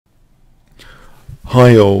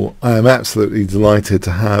Hi all, I am absolutely delighted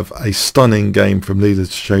to have a stunning game from Leela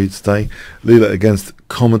to show you today. Leela against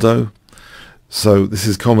Komodo. So this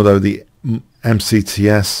is Komodo, the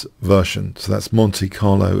MCTS version. So that's Monte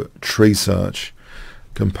Carlo tree search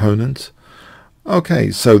component. Okay,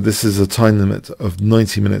 so this is a time limit of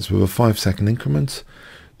 90 minutes with a 5-second increment.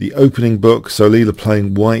 The opening book, so Leela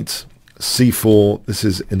playing white, c4, this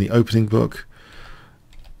is in the opening book.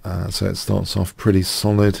 So it starts off pretty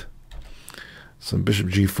solid. Some bishop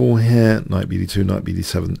g4 here, knight bd2, knight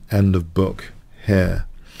bd7, end of book here.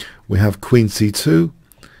 We have queen c2,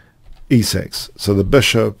 e6. So the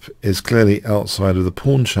bishop is clearly outside of the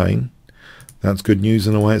pawn chain. That's good news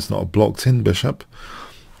in a way, it's not a blocked in bishop.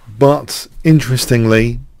 But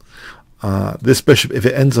interestingly, this bishop, if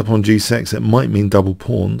it ends up on g6, it might mean double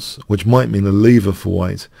pawns, which might mean a lever for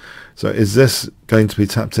white. So is this going to be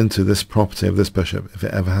tapped into, this property of this bishop, if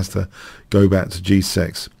it ever has to go back to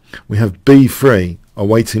g6? We have b3, a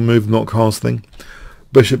waiting move, not castling.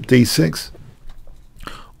 Bishop d6.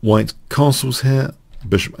 White castles here.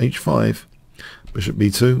 Bishop h5. Bishop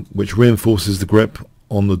b2, which reinforces the grip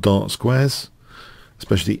on the dark squares,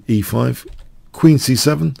 especially e5. Queen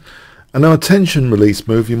c7. And now a tension release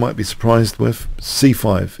move you might be surprised with.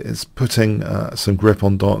 c5 is putting some grip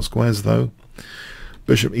on dark squares though.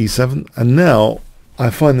 Bishop e7. And now I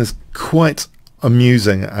find this quite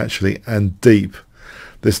amusing actually, and deep.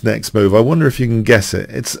 This next move, I wonder if you can guess it.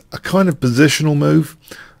 It's a kind of positional move.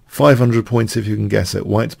 500 points if you can guess it.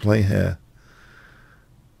 White to play here.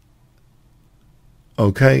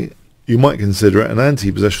 Okay, you might consider it an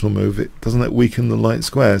anti-positional move. Doesn't it weaken the light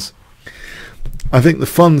squares? I think the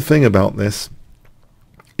fun thing about this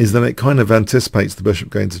is that it kind of anticipates the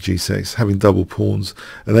bishop going to g6, having double pawns,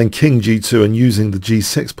 and then king g2 and using the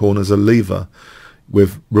g6 pawn as a lever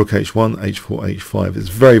with rook h1, h4, h5. It's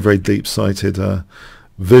very, very deep-sighted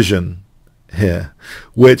vision here,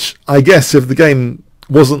 which I guess if the game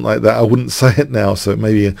wasn't like that I wouldn't say it now, so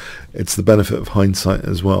maybe it's the benefit of hindsight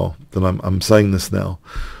as well that I'm saying this now.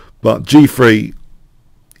 But g3,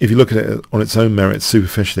 if you look at it on its own merits,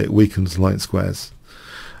 superficially it weakens light squares.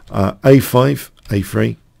 a5,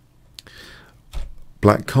 a3,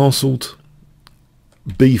 black castled,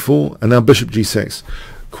 b4, and now bishop g6.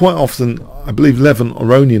 Quite often, I believe Levin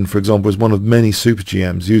Oronian, for example, is one of many super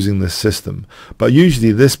GMs using this system. But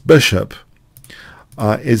usually this bishop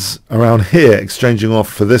is around here exchanging off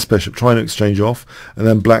for this bishop, trying to exchange off, and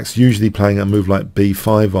then black's usually playing a move like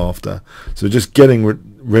b5 after. So just getting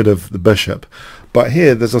rid of the bishop. But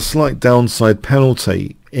here there's a slight downside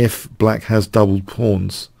penalty if black has doubled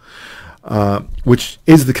pawns. Which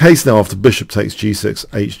is the case now after bishop takes g6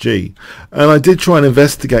 hg, and I did try and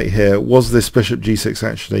investigate here, was this bishop g6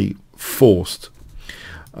 actually forced?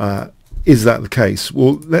 Is that the case?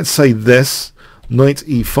 Well, let's say this, knight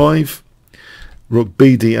e5, rook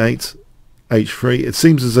b d8, h3. It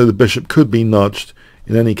seems as though the bishop could be nudged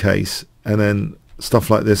in any case, and then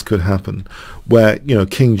stuff like this could happen where, you know,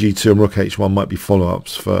 king g2 and rook h1 might be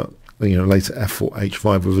follow-ups for, you know, later f4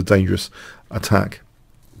 h5 with a dangerous attack.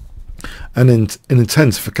 And an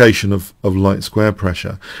intensification of light square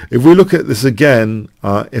pressure. If we look at this again,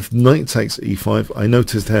 if knight takes e5, I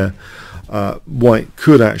noticed here white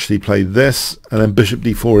could actually play this, and then bishop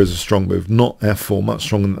d4 is a strong move, not f4, much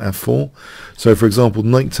stronger than f4. So for example,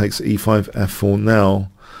 knight takes e5, f4 now,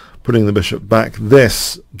 putting the bishop back.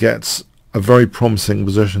 This gets a very promising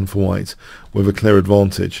position for white with a clear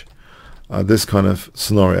advantage, this kind of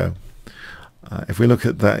scenario. If we look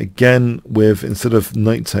at that again with, instead of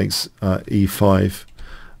knight takes e5,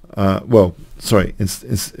 well, sorry,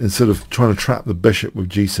 instead of trying to trap the bishop with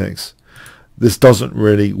g6, this doesn't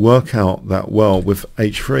really work out that well with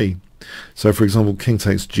h3. So for example, king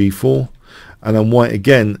takes g4, and then white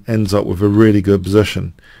again ends up with a really good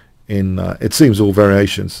position in, it seems all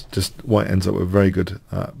variations, just white ends up with a very good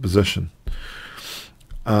position.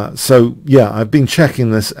 So yeah, I've been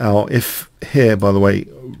checking this out. If here, by the way,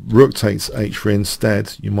 rook takes h3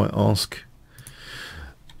 instead, you might ask,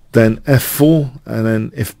 then f4, and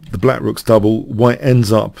then if the black rook's double, white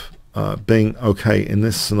ends up being okay in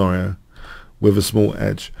this scenario with a small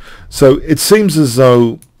edge. So it seems as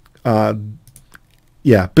though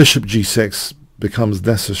yeah, bishop g6 becomes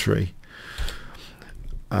necessary.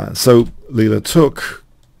 So Leela took,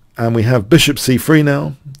 and we have bishop c3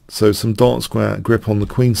 now, so some dark square grip on the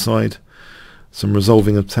queen side, some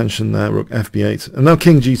resolving of tension there, rook fb8, and now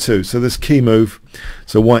king g2. So this key move,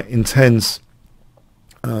 so white intends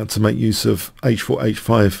to make use of h4,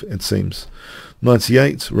 h5, it seems. Knight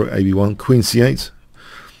e8, rook ab1, queen c8,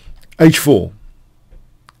 h4.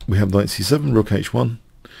 We have knight c7, rook h1,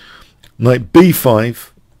 knight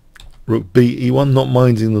b5, rook b e1, not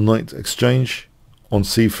minding the knight exchange on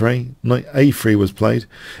c3. Knight a3 was played.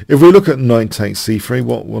 If we look at knight takes c3,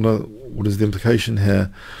 what is the implication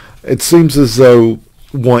here? It seems as though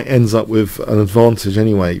white ends up with an advantage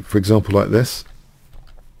anyway. For example, like this,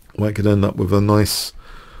 white could end up with a nice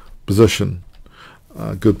position.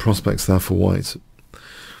 Good prospects there for white.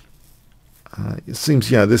 It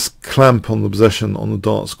seems, yeah, this clamp on the position on the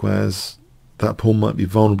dark squares, that pawn might be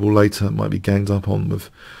vulnerable later, might be ganged up on with,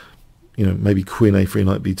 you know, maybe queen a3,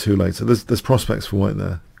 knight b2 later. There's prospects for white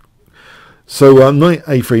there. So knight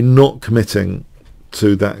a3 not committing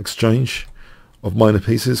to that exchange of minor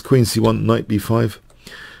pieces. Queen c1, knight b5.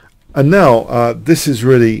 And now this is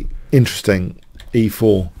really interesting,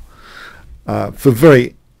 e4, for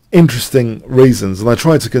very interesting reasons, and I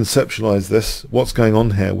tried to conceptualize this, what's going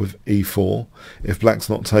on here with e4 if black's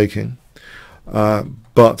not taking,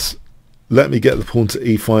 but let me get the pawn to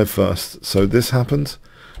e5 first. So this happened,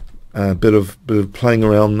 a bit of playing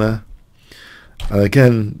around there, and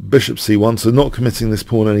again bishop c1, so not committing this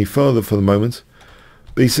pawn any further for the moment.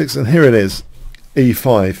 b6, and here it is,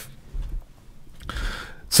 e5.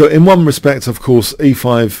 So in one respect, of course,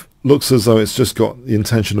 e5 looks as though it's just got the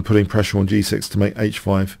intention of putting pressure on g6 to make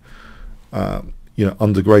h5 you know,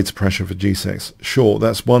 under greater pressure for g6. Sure,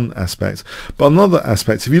 that's one aspect. But another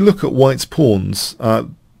aspect, if you look at white's pawns,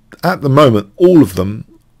 at the moment, all of them,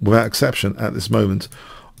 without exception, at this moment,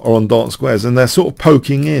 are on dark squares, and they're sort of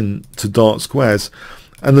poking in to dark squares.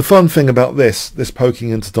 And the fun thing about this poking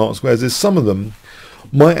into dark squares, is some of them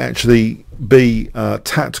might actually be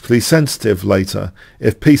tactically sensitive later.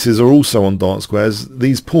 If pieces are also on dark squares,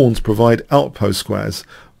 these pawns provide outpost squares,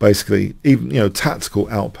 basically, even, you know, tactical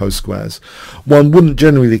outpost squares. One wouldn't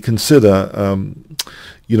generally consider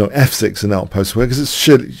you know, f6 an outpost square, because it's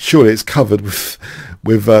surely it's covered with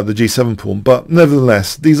the g7 pawn, but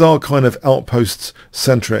nevertheless these are kind of outpost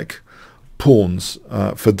centric pawns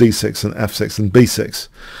for d6 and f6 and b6,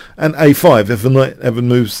 and a5. If the knight ever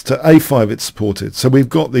moves to a5, it's supported. So we've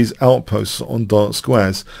got these outposts on dark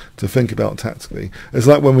squares to think about tactically. It's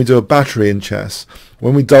like when we do a battery in chess.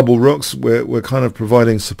 When we double rooks, we're kind of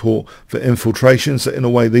providing support for infiltration. So in a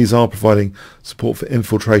way, these are providing support for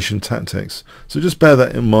infiltration tactics. So just bear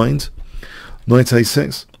that in mind. Knight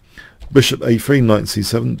a6, bishop a3, knight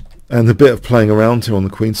c7, and a bit of playing around here on the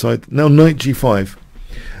queen side. Now knight g5.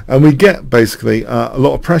 And we get basically a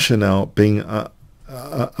lot of pressure now being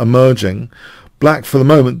emerging. Black for the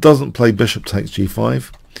moment doesn't play bishop takes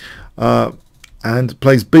g5 and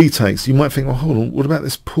plays b takes. You might think, well, hold on, what about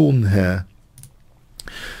this pawn here?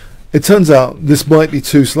 It turns out this might be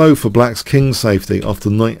too slow for black's king safety after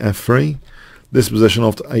knight f3. This position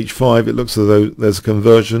after h5, it looks as though there's a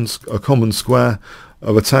convergence, a common square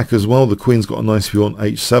of attack as well. The queen's got a nice view on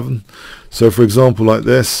h7. So for example, like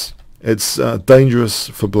this, it's dangerous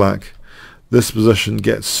for black. This position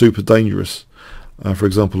gets super dangerous. For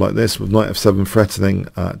example, like this, with knight f7 threatening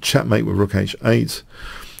checkmate with rook h8.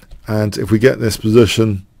 And if we get this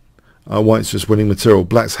position, white's just winning material.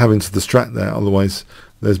 Black's having to distract there, otherwise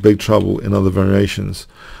there's big trouble in other variations.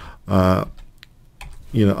 You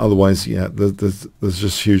know, otherwise, yeah, there's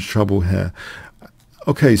just huge trouble here.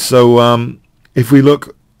 Okay, so if we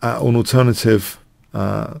look at an alternative,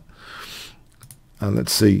 let's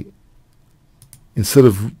see. Instead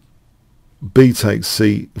of b takes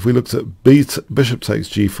c, if we looked at bishop takes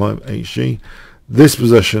g5 hg, this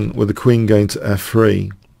position with the queen going to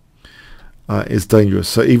f3 is dangerous.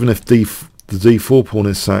 So even if the d4 pawn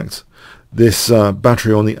is sacked, this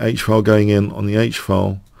battery on the h file going in on the h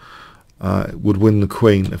file would win the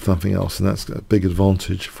queen if nothing else, and that's a big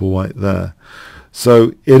advantage for white there.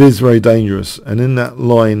 So it is very dangerous, and in that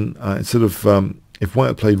line, instead of if white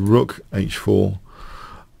had played rook h4,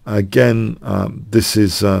 again, this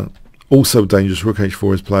is also dangerous. Rook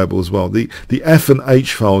h4 is playable as well. The f and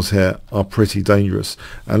h files here are pretty dangerous,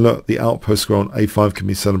 and look, the outpost square on a5 can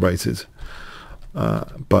be celebrated.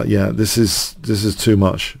 But yeah, this is too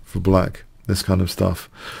much for black, this kind of stuff.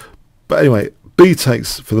 But anyway, b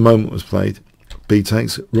takes for the moment was played. B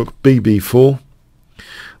takes, rook b4,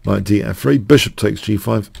 knight d f3, bishop takes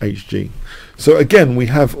g5 hg. So again, we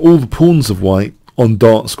have all the pawns of white on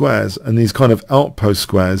dark squares, and these kind of outpost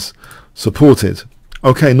squares supported.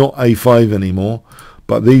 Okay, not a5 anymore,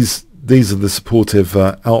 but these are the supportive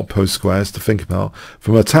outpost squares to think about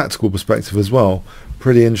from a tactical perspective as well.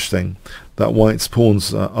 Pretty interesting that white's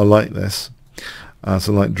pawns are like this,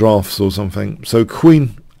 so like drafts or something. So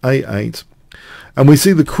queen a8, and we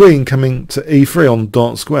see the queen coming to e3 on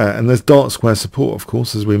dark square, and there's dark square support, of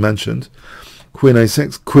course, as we mentioned. Queen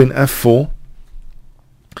a6, queen f4.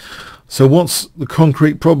 So what's the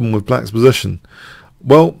concrete problem with black's position?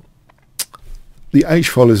 Well, the H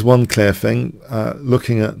file is one clear thing,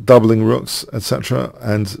 looking at doubling rooks, etc.,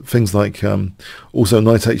 and things like also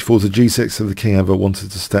knight h4 to g6 if the king ever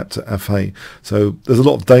wanted to step to f8. So there's a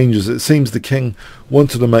lot of dangers. It seems the king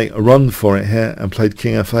wanted to make a run for it here and played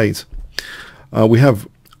king f8. We have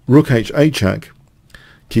rook h8 check,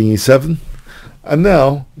 king e7. And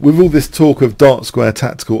now, with all this talk of dark square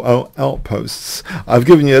tactical outposts, I've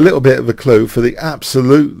given you a little bit of a clue for the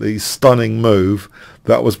absolutely stunning move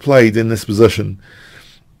that was played in this position.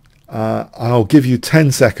 I'll give you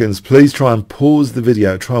 10 seconds. Please try and pause the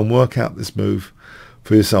video. Try and work out this move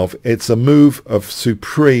for yourself. It's a move of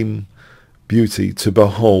supreme beauty to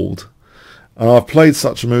behold. I've played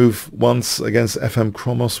such a move once against FM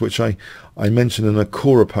Kromos, which I mentioned in a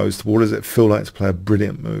Quora post. What does it feel like to play a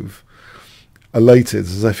brilliant move? Elated,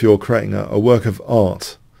 as if you're creating a work of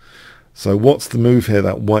art. So what's the move here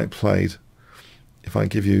that white played? If I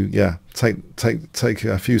give you, yeah, take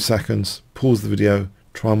a few seconds, pause the video,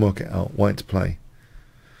 try and work it out. White to play.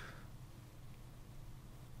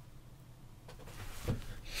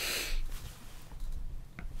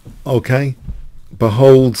 Okay,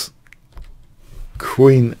 behold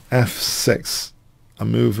Queen f6, a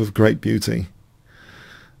move of great beauty.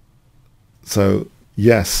 So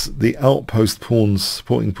yes, the outpost pawns,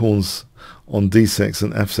 supporting pawns on d6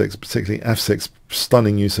 and f6, particularly f6,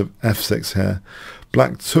 stunning use of f6 here.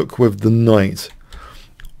 Black took with the knight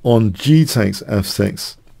on g takes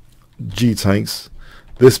f6, g takes.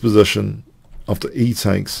 This position after e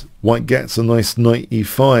takes, white gets a nice knight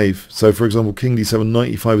e5. So for example, king d7,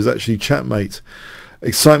 knight e5 is actually checkmate.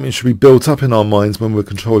 Excitement should be built up in our minds when we're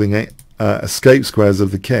controlling escape squares of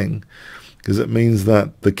the king, because it means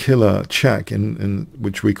that the killer check, in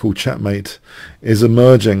which we call checkmate, is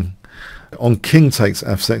emerging. On king takes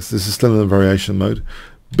f6, this is still in the variation mode.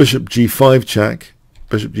 Bishop g5 check,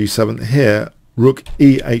 bishop g7. Here,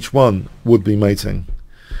 rookeh1 would be mating.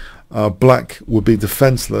 Black would be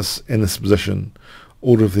defenseless in this position.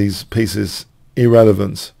 All of these pieces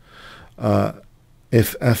irrelevant.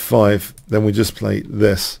 If f5, then we just play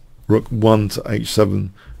this, rook 1 to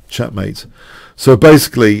h7, checkmate. So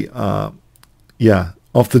basically, yeah,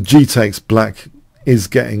 after g takes, black is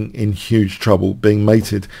getting in huge trouble, being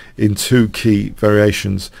mated in two key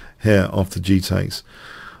variations here after g takes.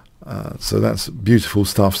 So that's beautiful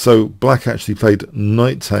stuff. So black actually played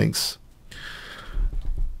knight takes.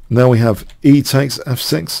 Now we have e takes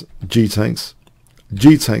f6, g takes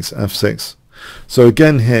f6. So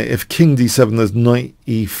again here, if king d7, there's knight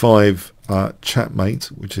e5 checkmate,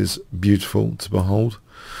 which is beautiful to behold.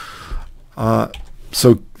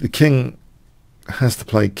 So the king has to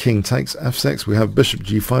play king takes f6. We have bishop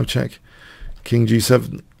g5 check, king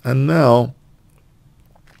g7, and now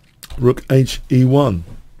rook he1.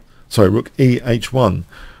 Sorry, rookeh1,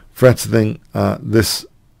 threatening this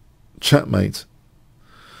checkmate.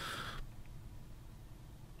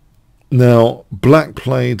 Now black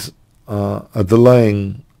played a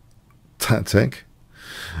delaying tactic,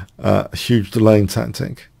 a huge delaying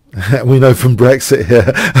tactic. We know from Brexit here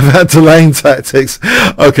about delaying tactics.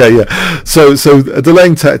 Okay, yeah. So a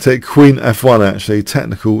delaying tactic, queen f1 actually,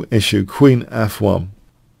 technical issue, queen f1.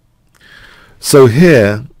 So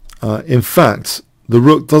here, in fact, the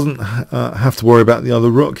rook doesn't have to worry about the other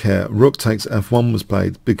rook here. Rook takes f1 was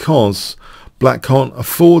played because black can't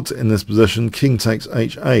afford in this position king takes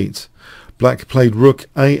h8. Black played rook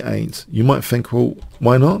a8. You might think, well,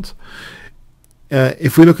 why not?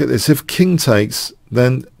 If we look at this, if king takes,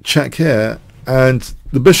 then check here, and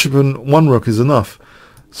the bishop and one rook is enough.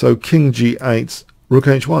 So king g8, rook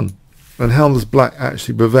h1. And how does black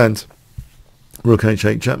actually prevent rook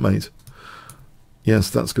h8 checkmate? Yes,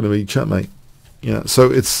 that's going to be checkmate. Yeah, so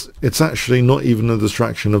it's actually not even a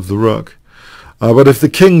distraction of the rook. But if the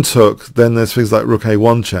king took, then there's things like rook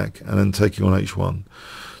a1 check, and then taking on h1.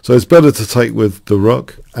 So it's better to take with the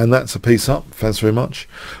rook, and that's a piece up. Thanks very much.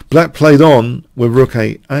 Black played on with rook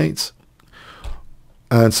a8,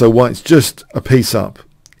 and so white's just a piece up.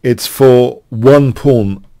 It's for one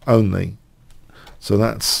pawn only, so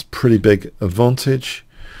that's pretty big advantage.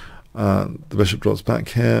 The bishop drops back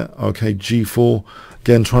here. Okay, g4,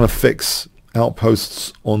 again trying to fix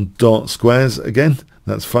outposts on dark squares again.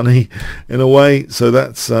 That's funny in a way. So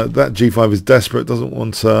that's that g5 is desperate, doesn't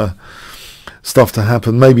want stuff to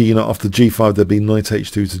happen. Maybe, you know, after g5 there'd be knight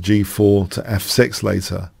h2 to g4 to f6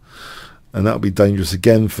 later, and that would be dangerous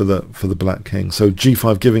again for the black king. So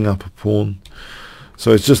g5 giving up a pawn.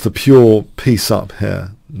 So it's just a pure piece up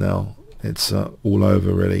here. Now it's all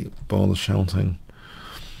over really, bar the shouting.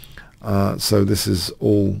 So this is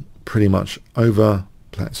all pretty much over.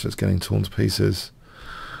 Black's just getting torn to pieces,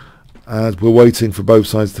 and we're waiting for both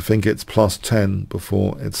sides to think it's +10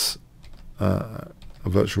 before it's a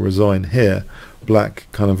virtual resign. Here black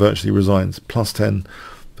kind of virtually resigns, plus 10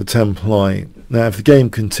 for 10 ply. Now if the game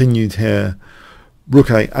continued here, rook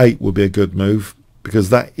a8 would be a good move, because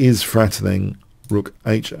that is threatening rook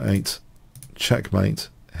h8 checkmate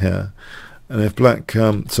here. And if black so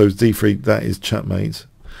d3, that is checkmate.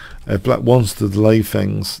 If black wants to delay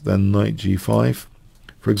things, then knight g5,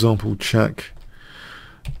 for example, check.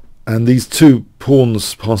 And these two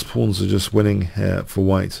pawns, passed pawns, are just winning here for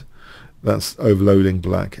white. That's overloading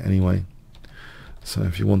black anyway. So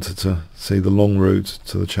if you wanted to see the long route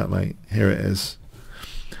to the checkmate, here it is.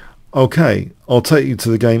 Okay, I'll take you to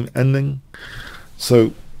the game ending.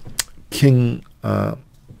 So king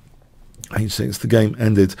h6, the game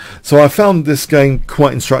ended. So I found this game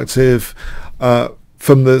quite instructive.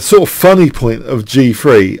 From the sort of funny point of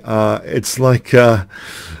g3, it's like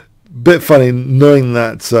bit funny knowing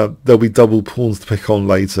that there'll be double pawns to pick on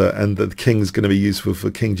later, and that the king is going to be useful for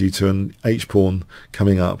king g2 and h pawn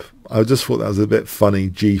coming up. I just thought that was a bit funny,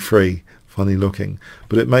 g3, funny looking,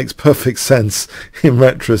 but it makes perfect sense in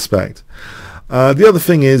retrospect. The other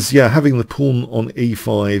thing is, yeah, having the pawn on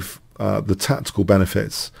e5, the tactical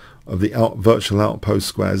benefits of the virtual outpost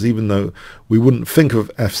squares, even though we wouldn't think of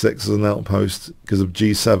f6 as an outpost because of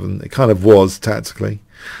g7, it kind of was tactically.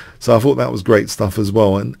 So I thought that was great stuff as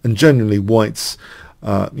well, and generally white's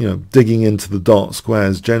digging into the dark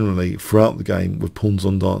squares generally throughout the game with pawns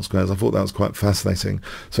on dark squares. I thought that was quite fascinating.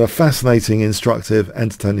 So a fascinating, instructive,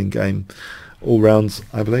 entertaining game all round,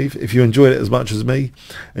 I believe. If you enjoyed it as much as me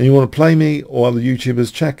and you want to play me or other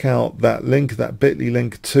YouTubers, check out that link, that bit.ly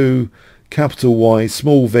link to capital Y,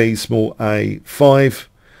 small v, small a, 5,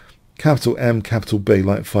 capital M, capital B,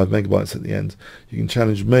 like 5 megabytes at the end. You can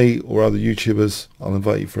challenge me or other YouTubers. I'll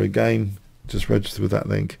invite you for a game. Just register with that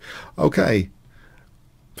link. Okay.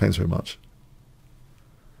 Thanks very much.